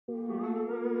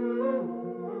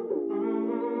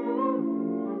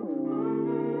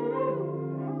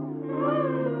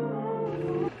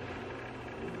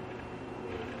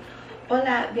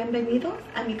Hola, bienvenidos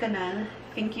a mi canal.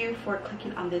 Thank you for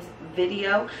clicking on this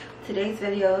video. Today's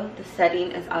video, the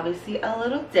setting is obviously a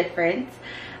little different.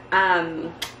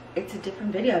 It's a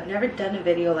different video. I've never done a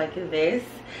video like this,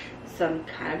 so I'm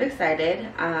kind of excited.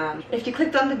 If you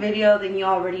clicked on the video, then you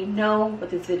already know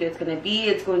what this video is going to be.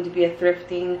 It's going to be a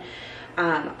thrifting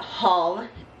haul,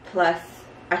 plus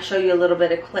I show you a little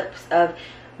bit of clips of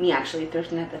me actually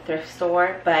thrifting at the thrift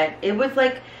store. But it was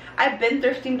like, I've been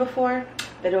thrifting before,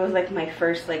 but it was like my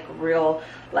first like real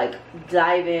like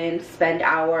dive in, spend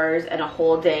hours and a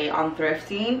whole day on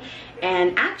thrifting.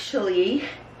 And actually,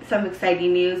 some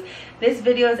exciting news, this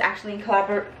video is actually in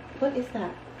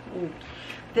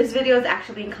This video is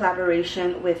actually in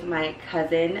collaboration with my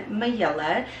cousin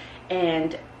Mayela,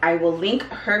 and I will link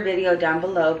her video down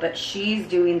below. But she's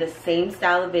doing the same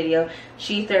style of video.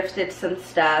 She thrifted some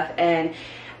stuff, and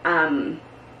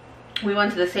we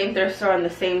went to the same thrift store on the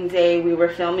same day. We were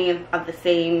filming at the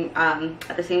same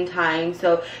time,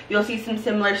 so you'll see some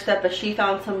similar stuff. But she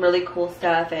found some really cool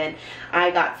stuff, and I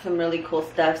got some really cool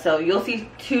stuff. So you'll see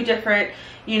two different,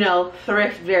 you know,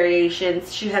 thrift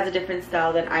variations. She has a different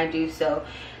style than I do, so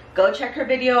go check her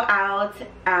video out.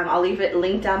 I'll leave it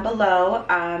linked down below.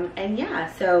 And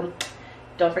yeah, so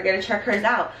don't forget to check hers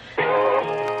out.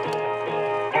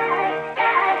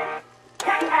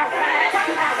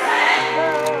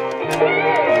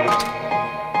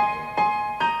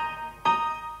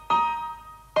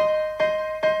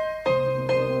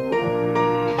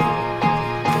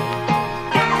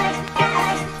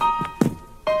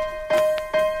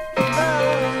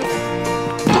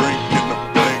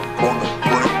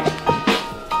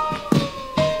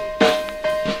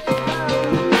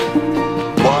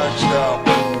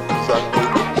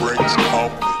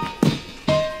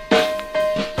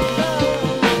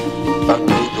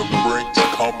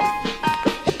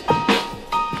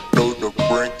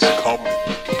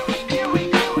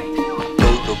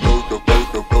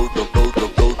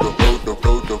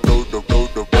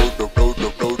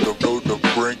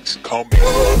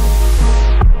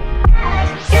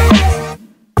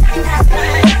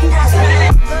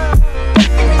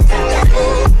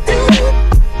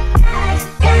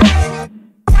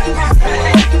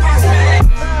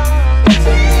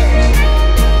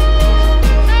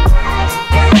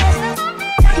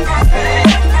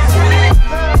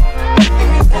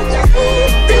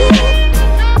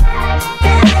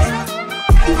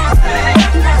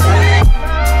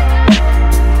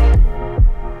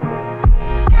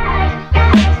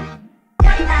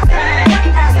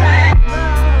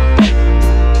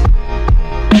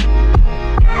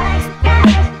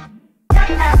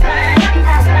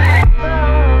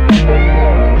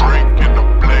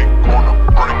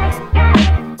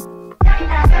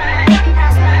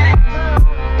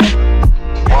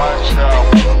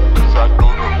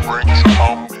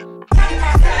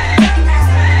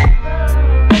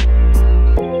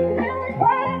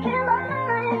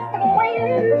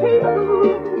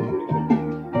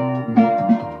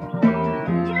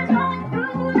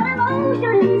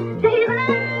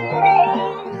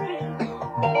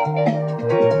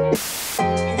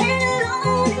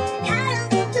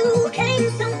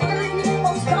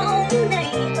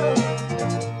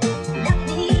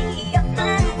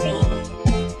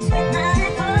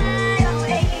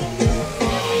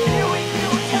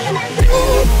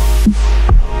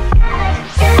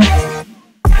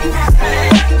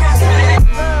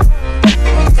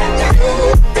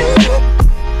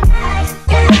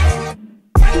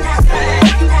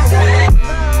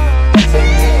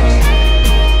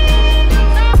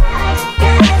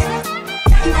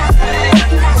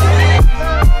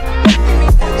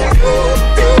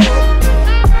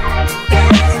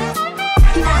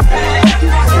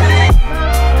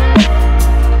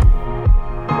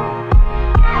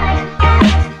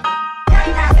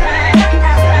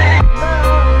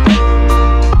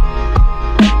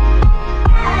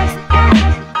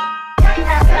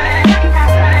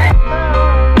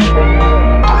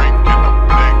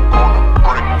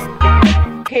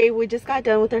 We just got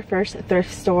done with our first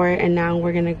thrift store, and now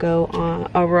we're gonna go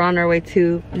on. We're on our way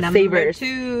to Savers,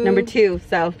 number two.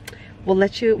 So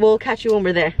we'll catch you when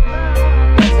we're there.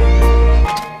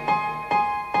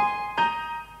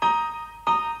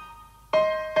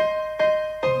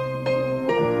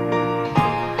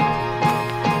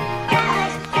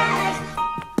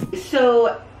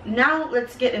 So now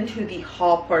let's get into the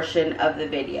haul portion of the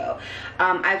video.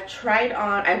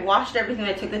 I've washed everything.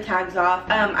 I took the tags off.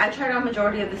 I tried on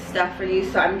majority of the stuff for you,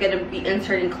 so I'm gonna be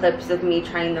inserting clips of me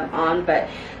trying them on. But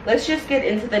let's just get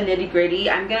into the nitty-gritty.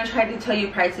 I'm gonna try to tell you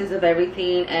prices of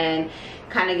everything and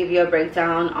kind of give you a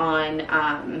breakdown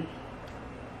on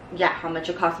yeah, how much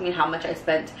it cost me and how much I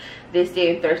spent this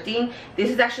day in thrifting. This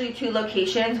is actually 2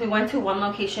 locations. We went to one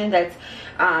location that's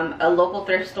a local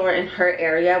thrift store in her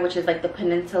area, which is like the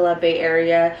Peninsula Bay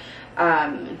Area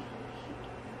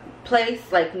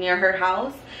place, like near her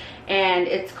house, and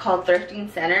it's called Thrifting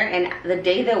Center, and the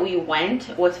day that we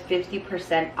went was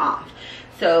 50% off.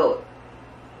 So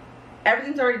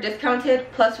everything's already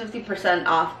discounted plus 50%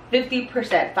 off,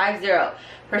 50%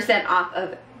 off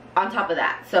of on top of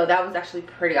that. So that was actually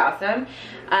pretty awesome.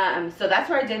 So that's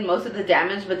where I did most of the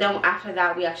damage, but then after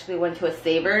that we actually went to a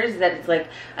Savers that is like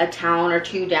a town or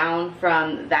 2 down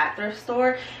from that thrift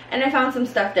store, and I found some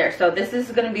stuff there. So this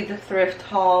is going to be the thrift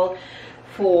haul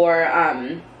for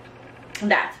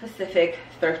that specific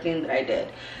thrifting that I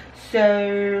did.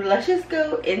 So let's just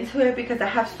go into it because I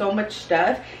have so much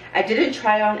stuff. I didn't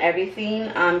try on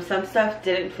everything. Some stuff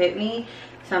didn't fit me,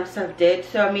 some stuff did.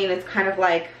 So I mean, it's kind of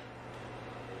like,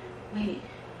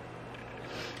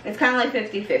 it's kind of like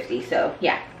 50-50. So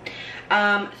yeah.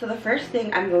 So the first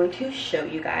thing I'm going to show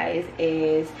you guys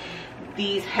is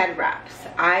these head wraps.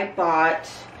 I bought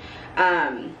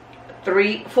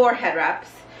 4 head wraps.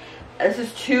 This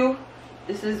is 2.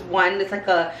 This is one. It's like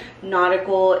a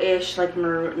nautical-ish, like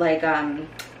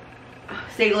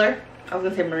sailor. I was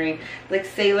gonna say marine, like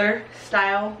sailor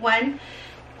style one.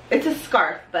 It's a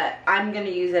scarf, but I'm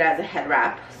gonna use it as a head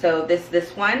wrap. So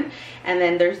this one, and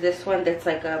then there's this one that's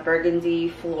like a burgundy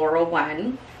floral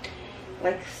one,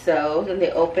 like so. Then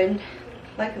they open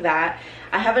like that.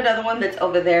 I have another one that's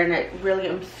over there, and I really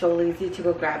am so lazy to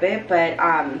go grab it, but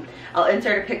I'll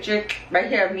insert a picture right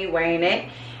here of me wearing it.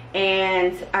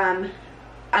 And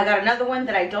I got another one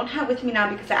that I don't have with me now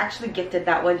because I actually gifted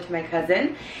that one to my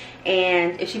cousin,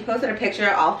 and if she posted a picture,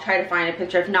 I'll try to find a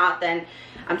picture. If not, then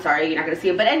I'm sorry, you're not gonna see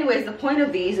it. But anyways, the point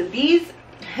of these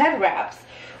head wraps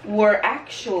were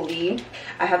actually,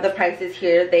 I have the prices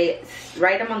here. They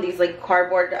write them on these like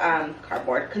cardboard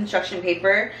construction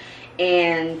paper,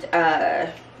 and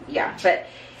yeah, but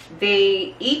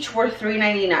they each were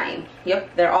 $3.99.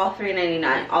 Yep, they're all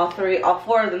 $3.99. All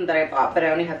 4 of them that I bought, but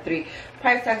I only have 3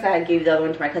 price tags. I had gave the other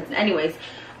one to my cousin. Anyways,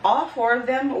 all 4 of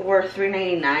them were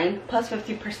 $3.99 plus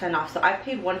 50% off. So I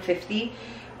paid $1.50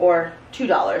 or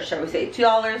 $2, shall we say,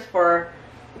 $2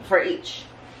 for each,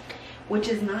 which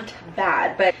is not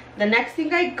bad. But the next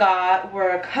thing I got were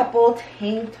a couple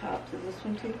tank tops. Is this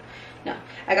one too? No,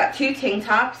 I got 2 tank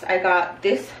tops. I got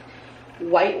this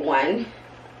white one,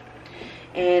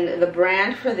 and the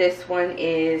brand for this one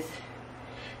is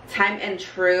Time and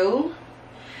True.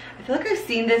 I feel like I've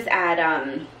seen this at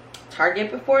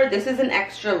Target before. This is an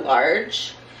extra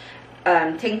large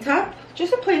tank top,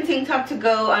 just a plain tank top to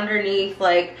go underneath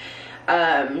like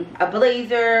a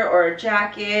blazer or a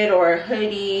jacket or a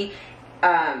hoodie,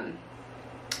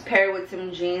 paired with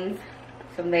some jeans,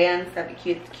 some Vans. That'd be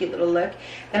cute little look.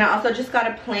 Then I also just got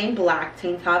a plain black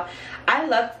tank top. I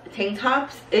love tank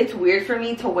tops. It's weird for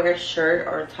me to wear a shirt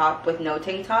or a top with no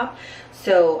tank top,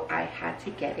 so I had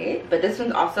to get it. But this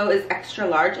one also is extra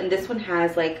large, and this one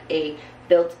has like a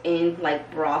built-in like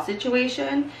bra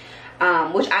situation,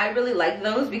 which I really like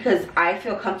those because I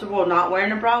feel comfortable not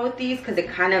wearing a bra with these because it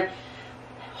kind of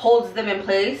holds them in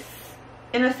place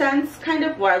in a sense, kind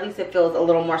of, or at least it feels a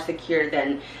little more secure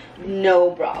than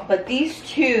no bra. But these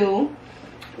 2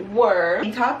 were,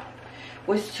 the top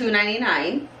was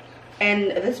 $2.99,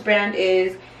 and this brand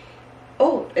is,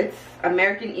 oh, it's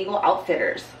American Eagle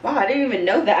Outfitters. Wow, I didn't even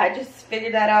know that. I just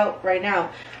figured that out right now.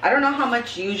 I don't know how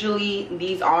much usually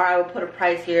these are. I will put a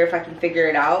price here if I can figure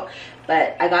it out,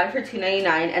 but I got it for $2.99.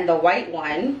 And the white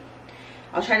one,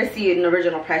 I'll try to see an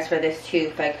original price for this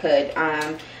too if I could.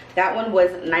 That one was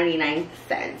 99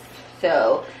 cents.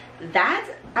 So that,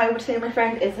 I would say, my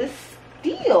friend, is a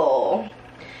steal.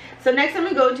 So next I'm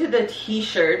gonna go to the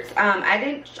t-shirts.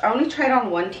 I only tried on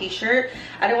one t-shirt.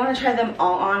 I didn't want to try them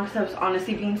all on because I was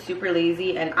honestly being super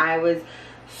lazy, and I was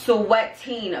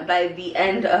sweating by the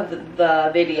end of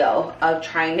the video of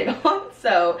trying it on.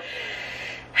 So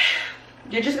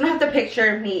you're just gonna have to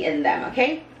picture me in them,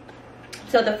 okay?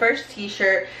 So the first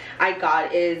t-shirt I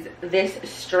got is this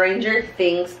Stranger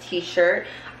Things t-shirt.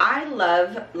 I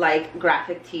love like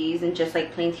graphic tees and just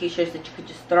like plain t-shirts that you could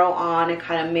just throw on and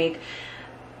kind of make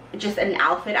just an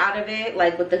outfit out of it,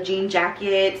 like with the jean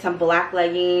jacket, some black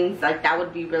leggings, like that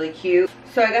would be really cute.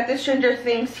 So I got this Stranger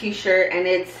Things t-shirt, and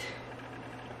it's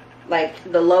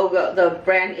like the logo, the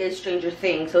brand is Stranger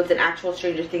Things, so it's an actual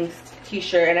Stranger Things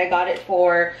t-shirt, and I got it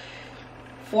for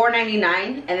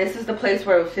 $4.99, and this is the place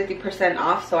where it was 50%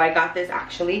 off, so I got this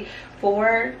actually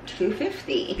for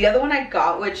 $2.50. The other one I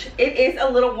got, which it is a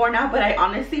little worn out, but I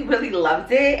honestly really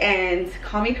loved it, and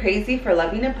call me crazy for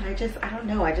loving it, but I don't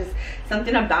know,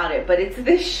 something about it. But it's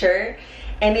this shirt,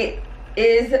 and it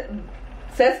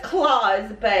says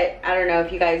claws, but I don't know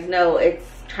if you guys know, it's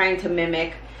trying to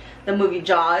mimic the movie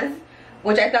Jaws,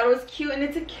 which I thought was cute, and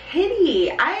it's a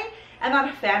kitty. I am not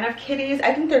a fan of kitties.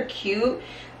 I think they're cute.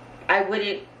 I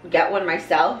wouldn't get one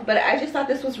myself, but I just thought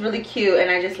this was really cute, and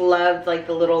I just loved like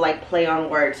the little like play on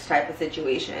words type of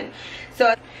situation.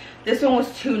 So this one was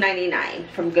 $2.99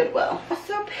 from Goodwill. I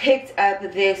also picked up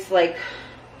this like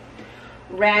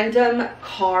random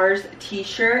Cars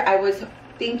t-shirt. I was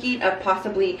thinking of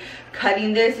possibly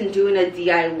cutting this and doing a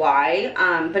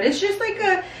DIY, but it's just like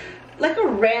a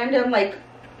random, like,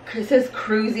 it says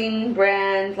cruising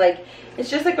brand, like it's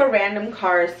just like a random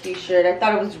Cars t-shirt. I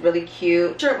thought it was really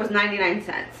cute. The shirt was 99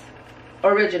 cents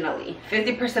originally.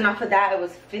 50% off of that, it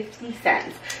was 50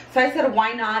 cents. So I said,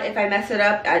 why not? If I mess it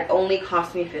up, it only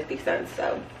cost me 50 cents.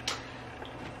 So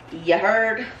you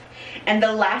heard. And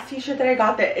the last t-shirt that I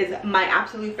got that is my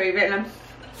absolute favorite, and I'm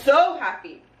so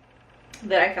happy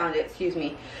that I found it, excuse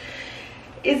me,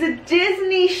 is a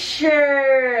Disney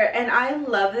shirt, and I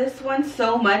love this one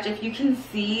so much. If you can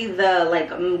see the like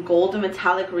gold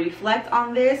metallic reflect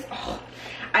on this, oh,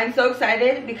 I'm so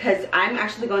excited because I'm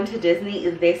actually going to Disney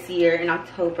this year in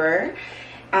October,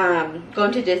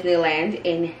 going to Disneyland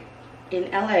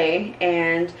in LA,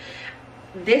 and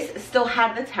this still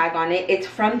had the tag on it. It's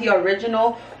from the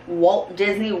original Walt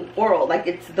Disney World, like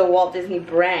it's the Walt Disney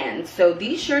brand. So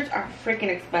these shirts are freaking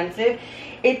expensive.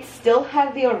 It still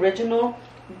had the original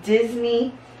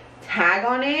Disney tag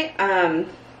on it.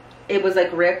 It was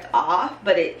like ripped off,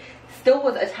 but it still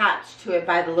was attached to it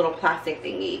by the little plastic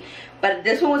thingy. But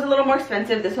this one was a little more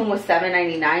expensive. This one was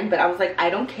 $7.99, but I was like, I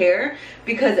don't care,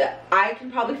 because I can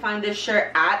probably find this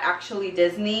shirt at actually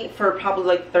Disney for probably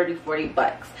like 30-40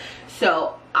 bucks.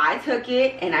 So I took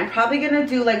it, and I'm probably gonna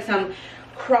do like some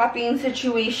cropping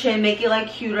situation, make it like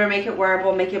cuter, make it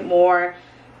wearable, make it more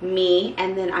me,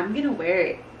 and then I'm gonna wear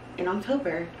it in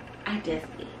October at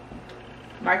Disney.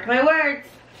 Mark my words.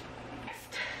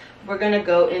 Next, we're gonna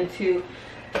go into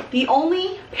the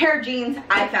only pair of jeans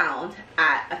I found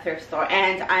at a thrift store,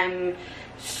 and I'm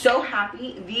so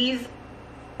happy. These,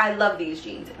 I love these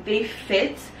jeans. They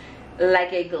fit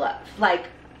like a glove, like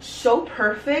so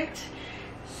perfect.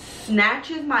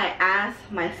 Snatches my ass,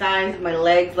 my thighs, my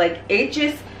legs, like it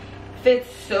just fits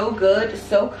so good,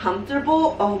 so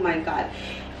comfortable. Oh my god,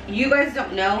 you guys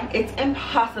don't know, it's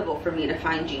impossible for me to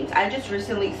find jeans. I just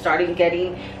recently started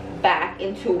getting back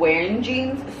into wearing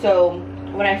jeans, so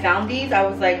when I found these, I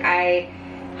was like, I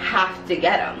have to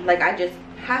get them. Like, I just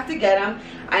have to get them.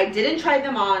 I didn't try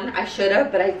them on. I should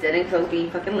have, but I didn't because I was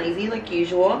being fucking lazy like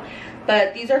usual.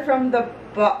 But these are from the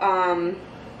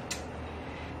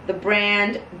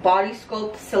brand Body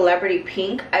Sculpt Celebrity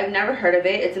Pink. I've never heard of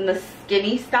it. It's in the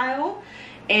skinny style,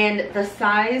 and the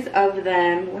size of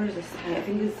them, where's the size? I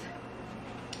think it's,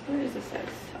 where is the size?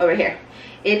 Over here.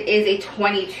 It is a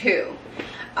 22,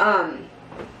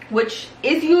 which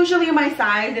is usually my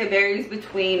size. It varies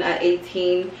between a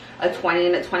 18, a 20,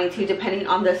 and a 22 depending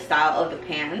on the style of the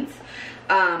pants.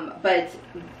 But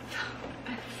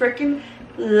I freaking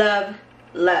love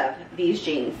these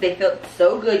jeans. They feel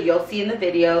so good. You'll see in the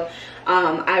video.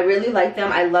 I really like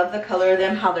them. I love the color of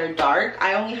them, how they're dark.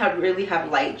 I only really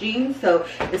have light jeans, so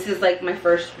this is like my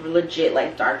first legit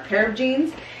like dark pair of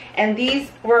jeans. And these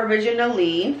were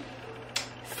originally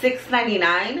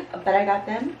 $6.99, but I got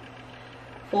them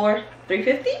for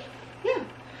 $3.50. Yeah,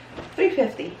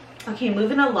 $3.50. Okay,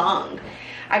 moving along.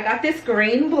 I got this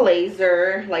green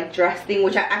blazer like dress thing,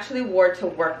 which I actually wore to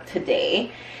work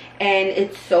today, and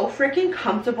it's so freaking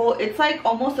comfortable. It's like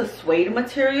almost a suede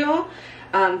material,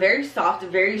 very soft,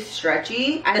 very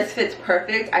stretchy, and this fits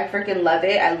perfect. I freaking love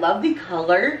it. I love the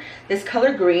color. This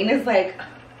color green is like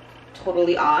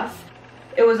totally awesome.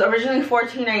 It was originally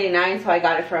 $14.99, so I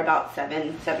got it for about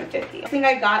 $7.50. The thing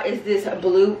I got is this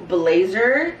blue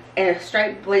blazer, and a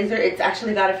striped blazer. It's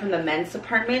actually got it from the men's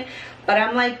department, but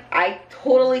I'm like, I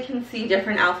totally can see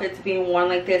different outfits being worn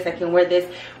like this. I can wear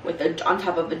this with on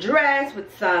top of a dress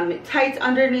with some tights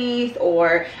underneath,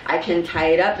 or I can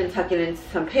tie it up and tuck it into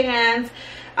some pants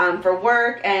for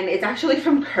work. And it's actually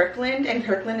from Kirkland, and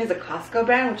Kirkland is a Costco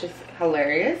brand, which is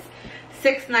hilarious.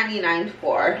 $6.99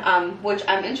 for, which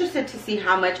I'm interested to see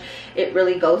how much it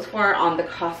really goes for on the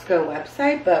Costco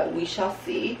website, but we shall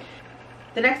see.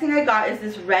 The next thing I got is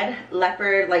this red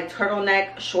leopard like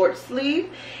turtleneck short sleeve.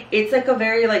 It's like a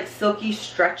very like silky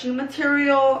stretchy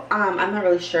material. I'm not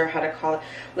really sure how to call it,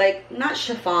 like not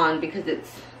chiffon because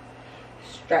it's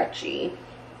stretchy.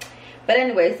 But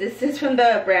anyways, this is from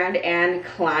the brand Anne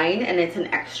Klein, and it's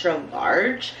an extra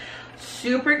large.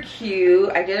 Super cute.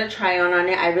 I did a try on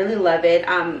it. I really love it.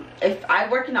 If I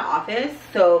work in the office,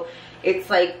 so it's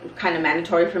like kind of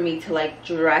mandatory for me to like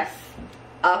dress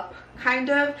up, kind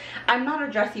of. I'm not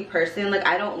a dressy person. Like,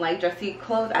 I don't like dressy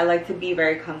clothes. I like to be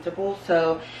very comfortable,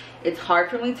 so it's hard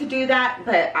for me to do that.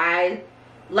 But I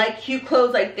like cute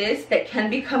clothes like this that can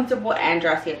be comfortable and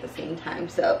dressy at the same time.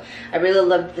 So I really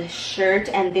love this shirt,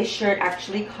 and this shirt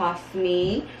actually cost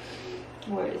me,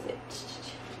 where is it,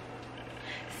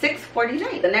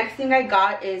 $6.49. The next thing I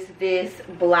got is this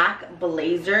black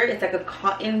blazer. It's like a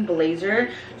cotton blazer,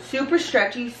 super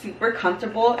stretchy, super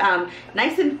comfortable,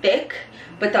 nice and thick,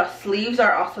 but the sleeves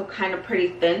are also kind of pretty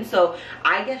thin, so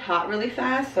I get hot really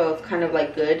fast, so it's kind of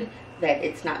like good that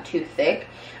it's not too thick.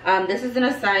 This is in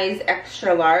a size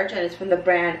extra large, and it's from the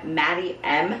brand Maddie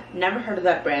M. Never heard of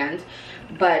that brand,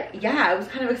 but yeah, I was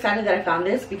kind of excited that I found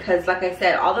this because, like I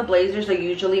said, all the blazers are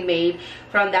usually made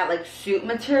from that like suit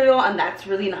material, and that's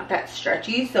really not that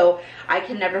stretchy, so I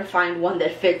can never find one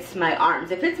that fits my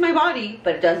arms. It fits my body,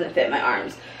 but it doesn't fit my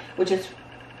arms, which is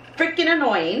freaking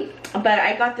annoying. But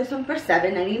I got this one for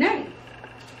 $7.99.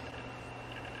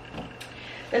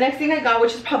 The next thing I got,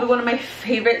 which is probably one of my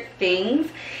favorite things,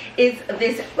 is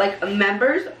this like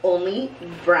members only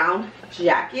brown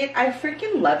jacket. I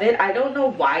freaking love it. I don't know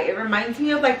why. It reminds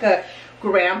me of like a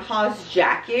grandpa's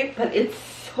jacket, but it's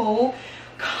so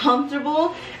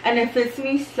comfortable and it fits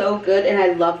me so good, and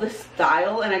I love the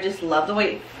style, and I just love the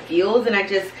way it feels, and I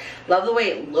just love the way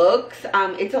it looks.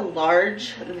 It's a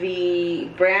large. The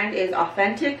brand is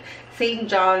Authentic St.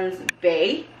 John's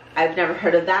Bay. I've never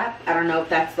heard of that. I don't know if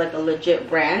that's like a legit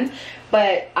brand,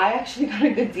 but I actually got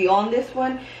a good deal on this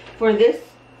one. For this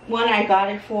one, I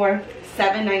got it for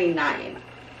 $7.99.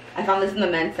 I found this in the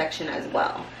men's section as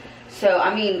well. So,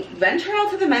 I mean, venture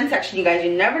out to the men's section, you guys.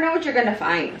 You never know what you're gonna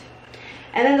find.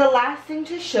 And then the last thing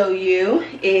to show you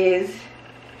is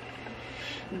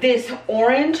this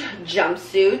orange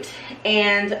jumpsuit,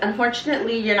 and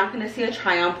unfortunately you're not going to see a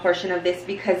try on portion of this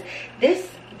because this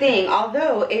thing,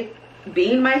 although it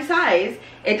being my size,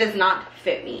 it does not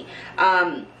fit me.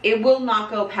 It will not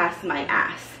go past my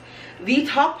ass. The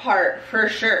top part for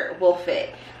sure will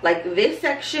fit. Like this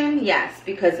section, yes,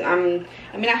 because I mean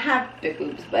I have big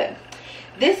boobs, but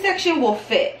this section will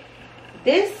fit.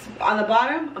 This on the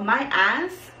bottom of my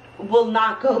ass will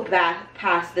not go back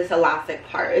past this elastic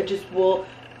part. It just will,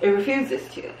 it refuses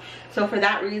to. So for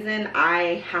that reason,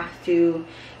 I have to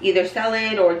either sell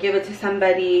it or give it to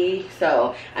somebody.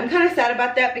 So I'm kind of sad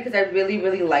about that because I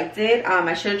really liked it.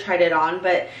 I should have tried it on,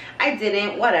 but I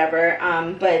didn't, whatever.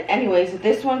 But anyways,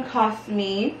 this one cost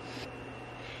me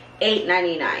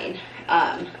 $8.99.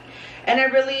 And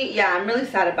I'm really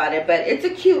sad about it, but it's a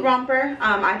cute romper.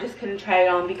 I just couldn't try it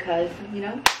on because, you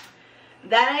know,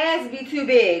 that ass be too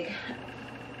big.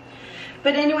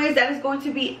 But anyways, that is going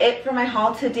to be it for my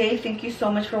haul today. Thank you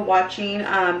so much for watching.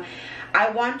 I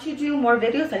want to do more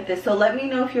videos like this, so let me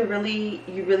know if you really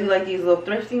like these little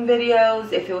thrifting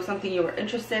videos, if it was something you were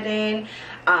interested in.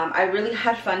 I really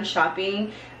had fun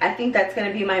shopping. I think that's going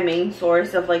to be my main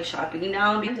source of like shopping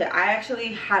now. I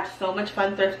actually had so much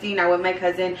fun thrifting. I went with my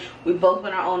cousin. We both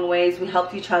went our own ways. We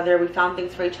helped each other. We found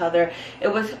things for each other. It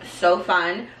was so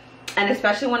fun, and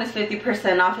especially when it's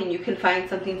 50% off and you can find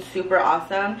something super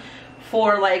awesome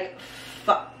for like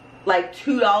 $2,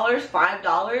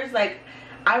 $5. Like,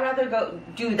 I'd rather go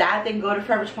do that than go to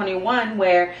Forever 21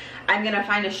 where I'm gonna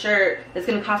find a shirt that's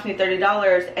gonna cost me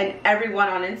 $30 and everyone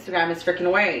on Instagram is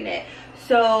freaking wearing it.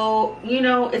 So, you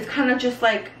know, it's kind of just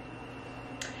like,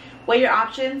 weigh your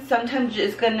options. Sometimes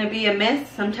it's gonna be a miss,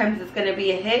 sometimes it's gonna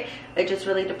be a hit. It just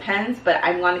really depends, but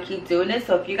I'm gonna keep doing it.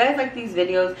 So if you guys like these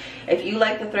videos, if you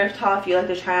like the thrift haul, if you like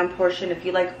the try on portion, if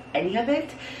you like any of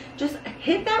it, just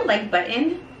hit that like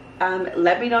button.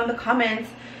 Let me know in the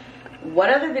comments what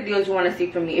other videos you want to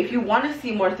see from me. If you want to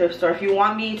see more thrift store, if you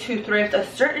want me to thrift a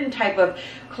certain type of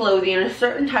clothing, a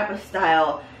certain type of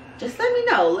style, just let me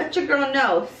know. Let your girl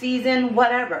know. Season,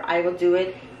 whatever, I will do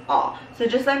it all. So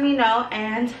just let me know.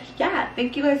 And yeah,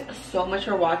 thank you guys so much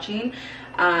for watching.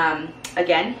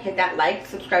 Again, hit that like,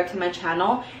 subscribe to my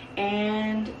channel,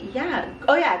 and yeah,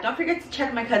 oh yeah, don't forget to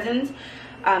check my cousin's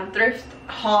thrift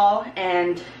haul,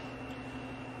 and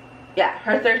yeah,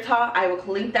 her thrift haul. I will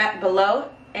link that below.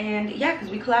 And yeah, because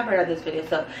we collaborated on this video.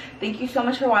 So thank you so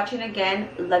much for watching again.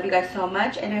 Love you guys so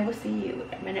much, and I will see you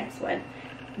in my next one.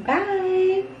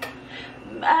 Bye.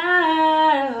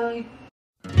 Bye.